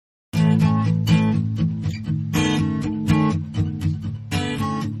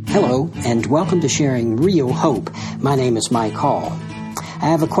Hello, and welcome to Sharing Real Hope. My name is Mike Hall. I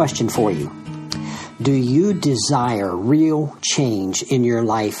have a question for you. Do you desire real change in your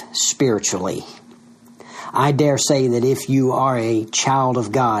life spiritually? I dare say that if you are a child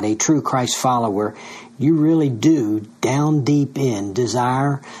of God, a true Christ follower, you really do, down deep in,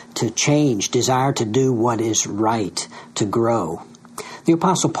 desire to change, desire to do what is right, to grow. The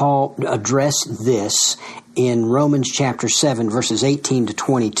Apostle Paul addressed this in Romans chapter 7, verses 18 to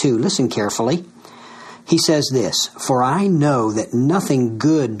 22. Listen carefully. He says this, "For I know that nothing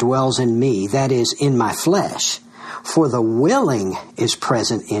good dwells in me, that is, in my flesh. For the willing is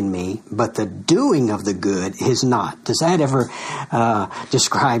present in me, but the doing of the good is not." Does that ever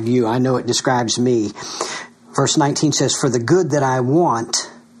describe you? I know it describes me. Verse 19 says, "For the good that I want,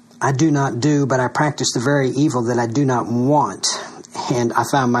 I do not do, but I practice the very evil that I do not want." And I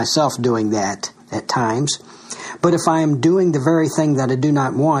found myself doing that at times. "But if I am doing the very thing that I do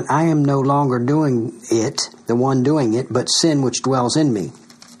not want, I am no longer doing it, the one doing it, but sin which dwells in me.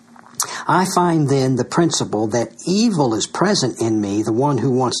 I find then the principle that evil is present in me, the one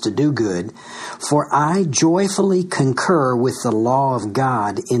who wants to do good, for I joyfully concur with the law of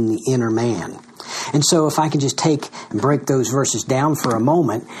God in the inner man." And so if I can just take and break those verses down for a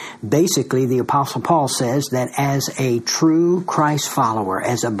moment, basically the Apostle Paul says that as a true Christ follower,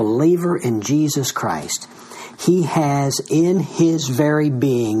 as a believer in Jesus Christ, he has in his very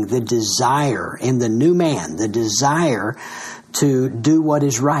being the desire, in the new man, the desire to do what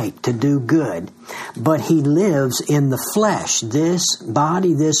is right, to do good. But he lives in the flesh. This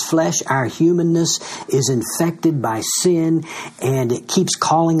body, this flesh, our humanness is infected by sin, and it keeps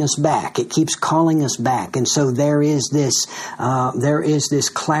calling us back. It keeps calling us back. And so there is this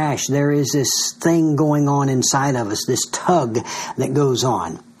clash. There is this thing going on inside of us, this tug that goes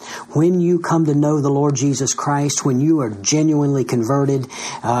on. When you come to know the Lord Jesus Christ, when you are genuinely converted,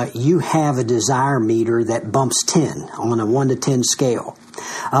 you have a desire meter that bumps 10 on a 1 to 10 scale.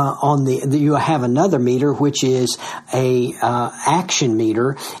 You have another meter which is a action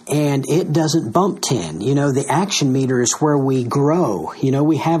meter, and it doesn't bump 10. You know, the action meter is where we grow. You know,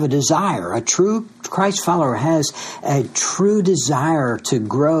 we have a desire. A true Christ follower has a true desire to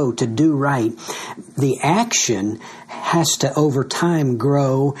grow, to do right. The action has to over time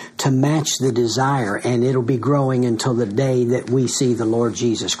grow to match the desire, and it'll be growing until the day that we see the Lord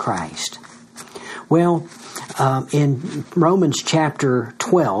Jesus Christ. Well, in Romans chapter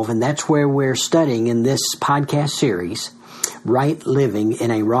 12, and that's where we're studying in this podcast series, Right Living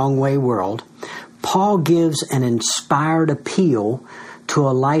in a Wrong Way World, Paul gives an inspired appeal to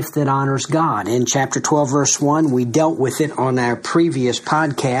a life that honors God. In chapter 12, verse 1, we dealt with it on our previous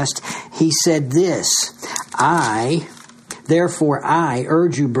podcast. He said this, Therefore I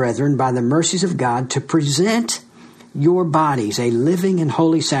urge you, brethren, by the mercies of God, to present your bodies a living and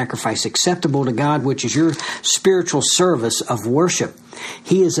holy sacrifice acceptable to God, which is your spiritual service of worship.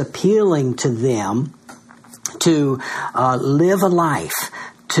 He is appealing to them to live a life,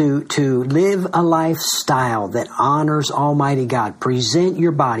 to live a lifestyle that honors Almighty God. Present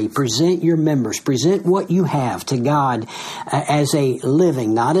your body, present your members, present what you have to God as a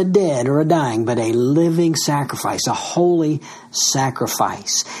living, not a dead or a dying, but a living sacrifice, a holy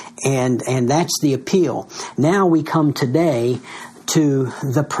sacrifice. And that's the appeal. Now we come today to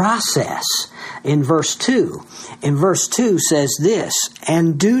the process in verse 2. In verse 2 says this,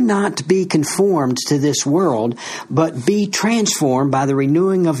 "And do not be conformed to this world, but be transformed by the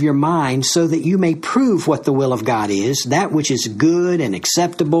renewing of your mind, so that you may prove what the will of God is, that which is good and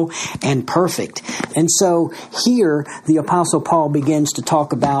acceptable and perfect." And so here the Apostle Paul begins to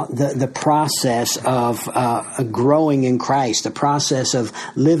talk about the process of growing in Christ, the process of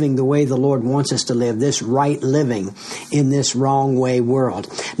living the way the Lord wants us to live, this right living in this wrong way world.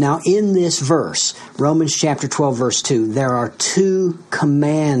 Now in this verse, Romans chapter 12, verse 2, there are two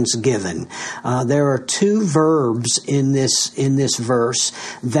commands given. There are two verbs in this verse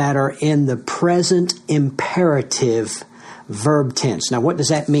that are in the present imperative verb tense. Now, what does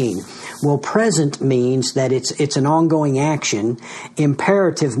that mean? Well, present means that it's an ongoing action.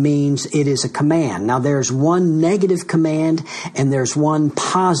 Imperative means it is a command. Now, there's one negative command and there's one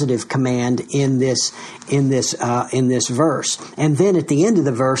positive command in this verse. And then at the end of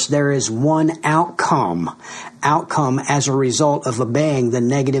the verse, there is one outcome as a result of obeying the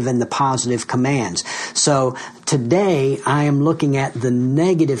negative and the positive commands. So today I am looking at the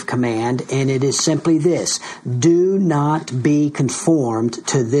negative command, and it is simply this: do not be conformed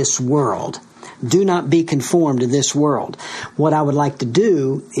to this world. Do not be conformed to this world. What I would like to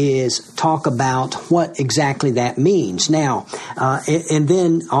do is talk about what exactly that means. Now, and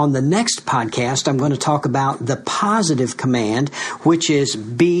then on the next podcast, I'm going to talk about the positive command, which is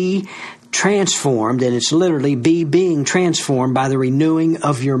be transformed, and it's literally be being transformed by the renewing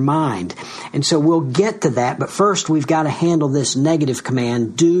of your mind. And so we'll get to that, but first we've got to handle this negative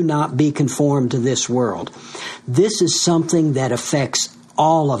command, do not be conformed to this world. This is something that affects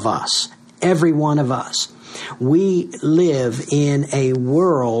all of us, every one of us. We live in a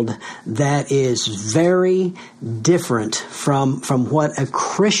world that is very different from what a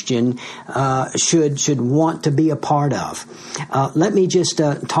Christian should want to be a part of. Let me just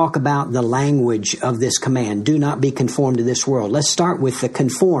talk about the language of this command. Do not be conformed to this world. Let's start with the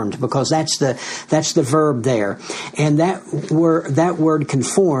conformed, because that's the verb there, and that word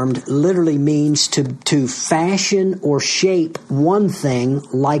conformed literally means to fashion or shape one thing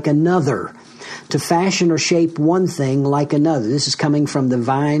like another. To fashion or shape one thing like another. This is coming from the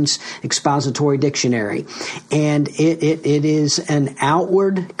Vine's Expository Dictionary. And it is an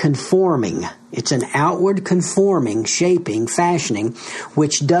outward conforming. It's an outward conforming, shaping, fashioning,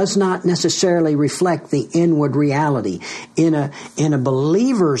 which does not necessarily reflect the inward reality. In a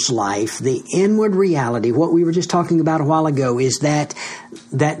believer's life, the inward reality, what we were just talking about a while ago, is that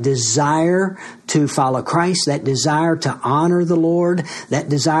desire to follow Christ, that desire to honor the Lord, that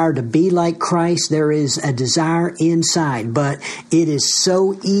desire to be like Christ. There is a desire inside, but it is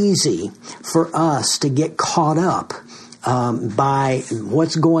so easy for us to get caught up by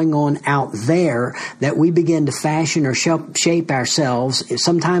what's going on out there that we begin to fashion or shape ourselves,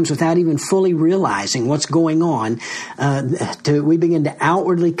 sometimes without even fully realizing what's going on. We begin to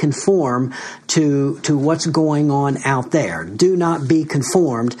outwardly conform to what's going on out there. Do not be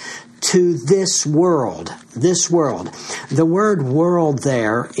conformed to this world. This world. The word world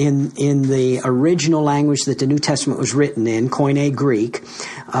there in the original language that the New Testament was written in, Koine Greek,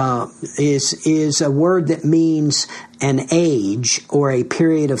 is a word that means an age or a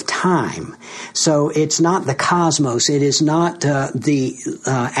period of time. So it's not the cosmos. It is not the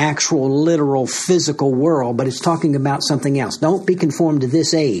actual literal physical world, but it's talking about something else. Don't be conformed to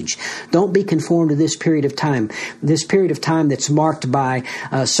this age. Don't be conformed to this period of time. This period of time that's marked by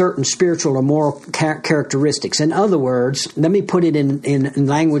certain spiritual or moral characteristics. In other words, let me put it in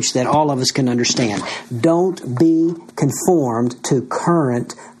language that all of us can understand. Don't be conformed to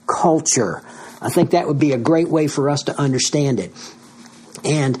current culture. I think that would be a great way for us to understand it.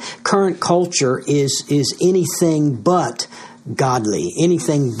 And current culture is anything but godly,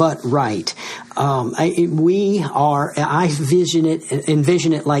 anything but right. I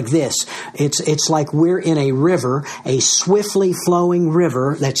envision it like this. It's like we're in a river, a swiftly flowing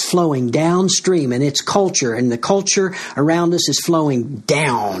river that's flowing downstream, and it's culture, and the culture around us is flowing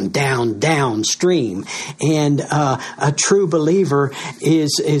downstream. And a true believer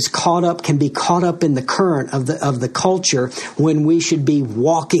can be caught up in the current of the culture, when we should be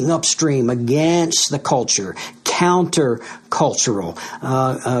walking upstream against the culture, counter-cultural,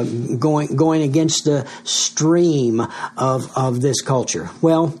 going against the stream of this culture.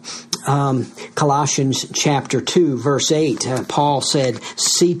 Well, Colossians chapter 2, verse 8, Paul said,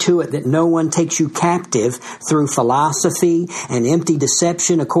 "See to it that no one takes you captive through philosophy and empty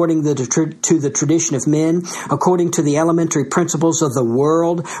deception, according to the tradition of men, according to the elementary principles of the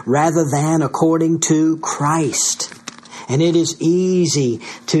world, rather than according to Christ." And it is easy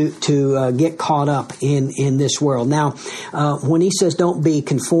to get caught up in this world. Now, when he says don't be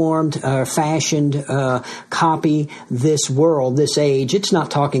conformed, fashioned, copy this world, this age, it's not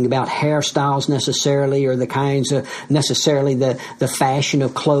talking about hairstyles necessarily, or the kinds of necessarily the fashion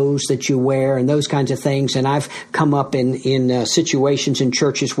of clothes that you wear and those kinds of things. And I've come up in situations in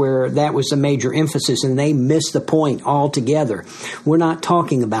churches where that was a major emphasis, and they missed the point altogether. We're not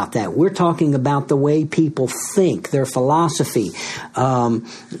talking about that. We're talking about the way people think, their philosophy, and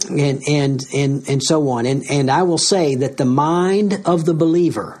so on. And I will say that the mind of the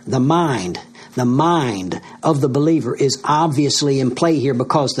believer, the mind of the believer is obviously in play here,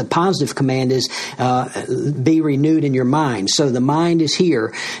 because the positive command is be renewed in your mind. So the mind is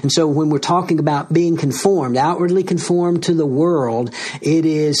here. And so when we're talking about being conformed, outwardly conformed to the world, it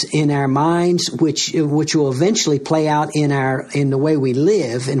is in our minds, which will eventually play out in the way we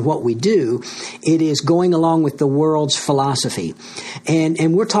live and what we do. It is going along with the world's philosophy.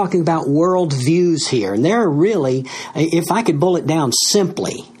 And we're talking about world views here. And there are really, if I could boil it down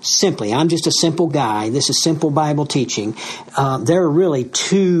simply, simply, I'm just a simple guy. This is simple Bible teaching. There are really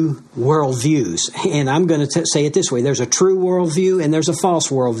two worldviews. And I'm going to say it this way. There's a true worldview and there's a false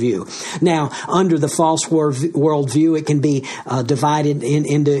worldview. Now, under the false worldview, it can be divided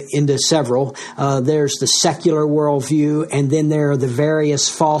into several. There's the secular worldview, and then there are the various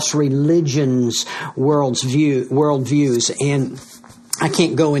false religions worldviews. And I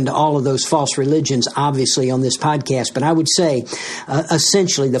can't go into all of those false religions, obviously, on this podcast, but I would say,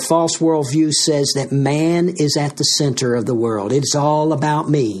 essentially, the false worldview says that man is at the center of the world. It's all about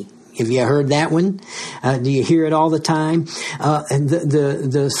me. Have you heard that one? Do you hear it all the time? And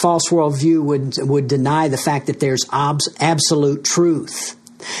the false worldview would deny the fact that there's absolute truth.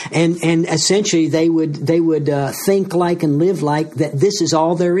 And essentially, they would think like and live like that this is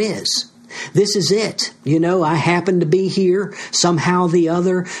all there is. This is it. I happen to be here somehow or the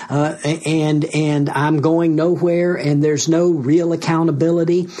other, and I'm going nowhere, and there's no real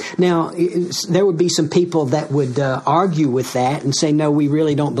accountability. Now, there would be some people that would argue with that and say, no, we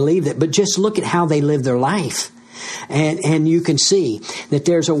really don't believe that. But just look at how they live their life, and you can see that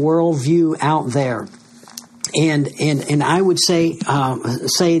there's a worldview out there. And I would say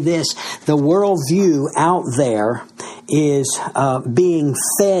this: the worldview out there is being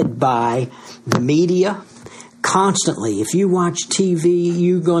fed by the media constantly. If you watch TV,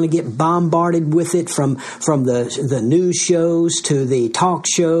 you're going to get bombarded with it from the news shows to the talk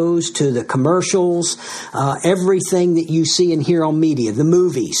shows to the commercials, everything that you see and hear on media. The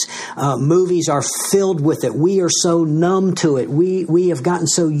movies are filled with it. We are so numb to it. We have gotten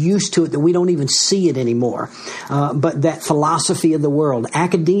so used to it that we don't even see it anymore. But that philosophy of the world,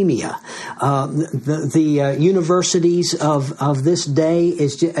 academia, the universities of this day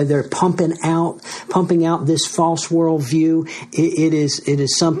they're pumping out this false worldview. It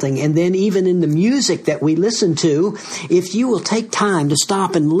is something. And then even in the music that we listen to, if you will take time to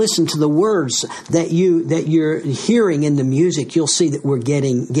stop and listen to the words that you're hearing in the music, you'll see that we're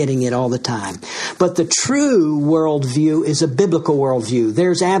getting it all the time. But the true worldview is a biblical worldview.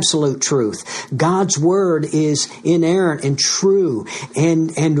 There's absolute truth. God's word is inerrant and true,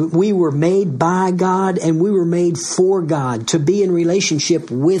 and we were made by God and we were made for God, to be in relationship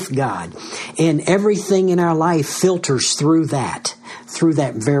with God, and everything in our life filters through that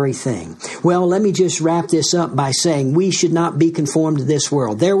very thing. Well, let me just wrap this up by saying we should not be conformed to this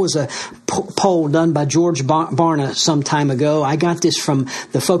world. There was a poll done by George Barna some time ago. I got this from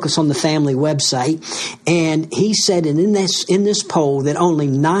the Focus on the Family website, and he said in this poll that only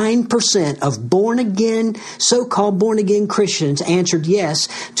 9% of so-called born-again Christians answered yes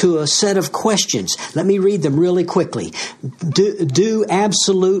to a set of questions. Let me read them really quickly. Do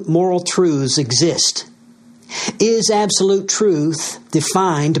absolute moral truths exist? Is absolute truth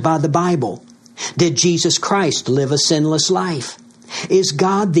defined by the Bible? Did Jesus Christ live a sinless life? Is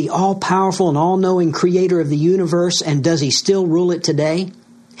God the all-powerful and all-knowing creator of the universe, and does he still rule it today?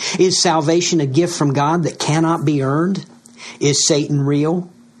 Is salvation a gift from God that cannot be earned? Is Satan real?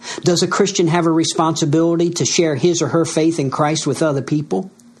 Does a Christian have a responsibility to share his or her faith in Christ with other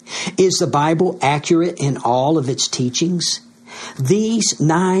people? Is the Bible accurate in all of its teachings? These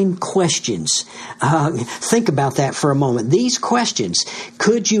 9 questions, think about that for a moment. These questions,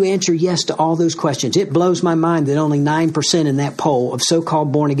 could you answer yes to all those questions? It blows my mind that only 9% in that poll of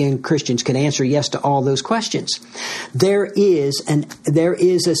so-called born-again Christians could answer yes to all those questions. There is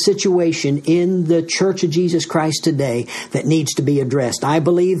a situation in the Church of Jesus Christ today that needs to be addressed. I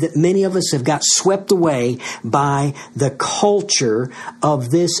believe that many of us have got swept away by the culture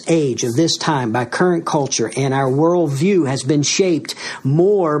of this age, of this time, by current culture, and our worldview has been shaped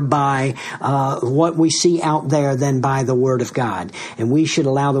more by what we see out there than by the Word of God. And we should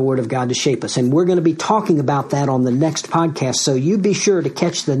allow the Word of God to shape us. And we're going to be talking about that on the next podcast. So you be sure to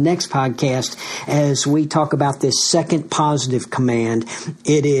catch the next podcast as we talk about this second positive command.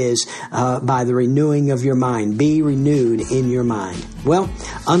 It is by the renewing of your mind. Be renewed in your mind. Well,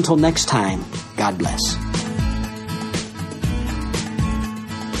 until next time, God bless.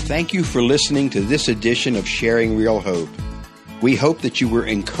 Thank you for listening to this edition of Sharing Real Hope. We hope that you were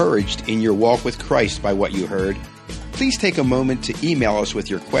encouraged in your walk with Christ by what you heard. Please take a moment to email us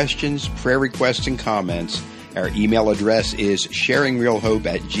with your questions, prayer requests, and comments. Our email address is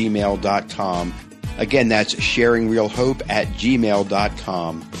sharingrealhope@gmail.com. Again, that's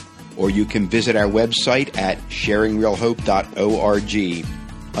sharingrealhope@gmail.com. Or you can visit our website at sharingrealhope.org.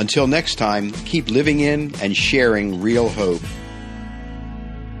 Until next time, keep living in and sharing real hope.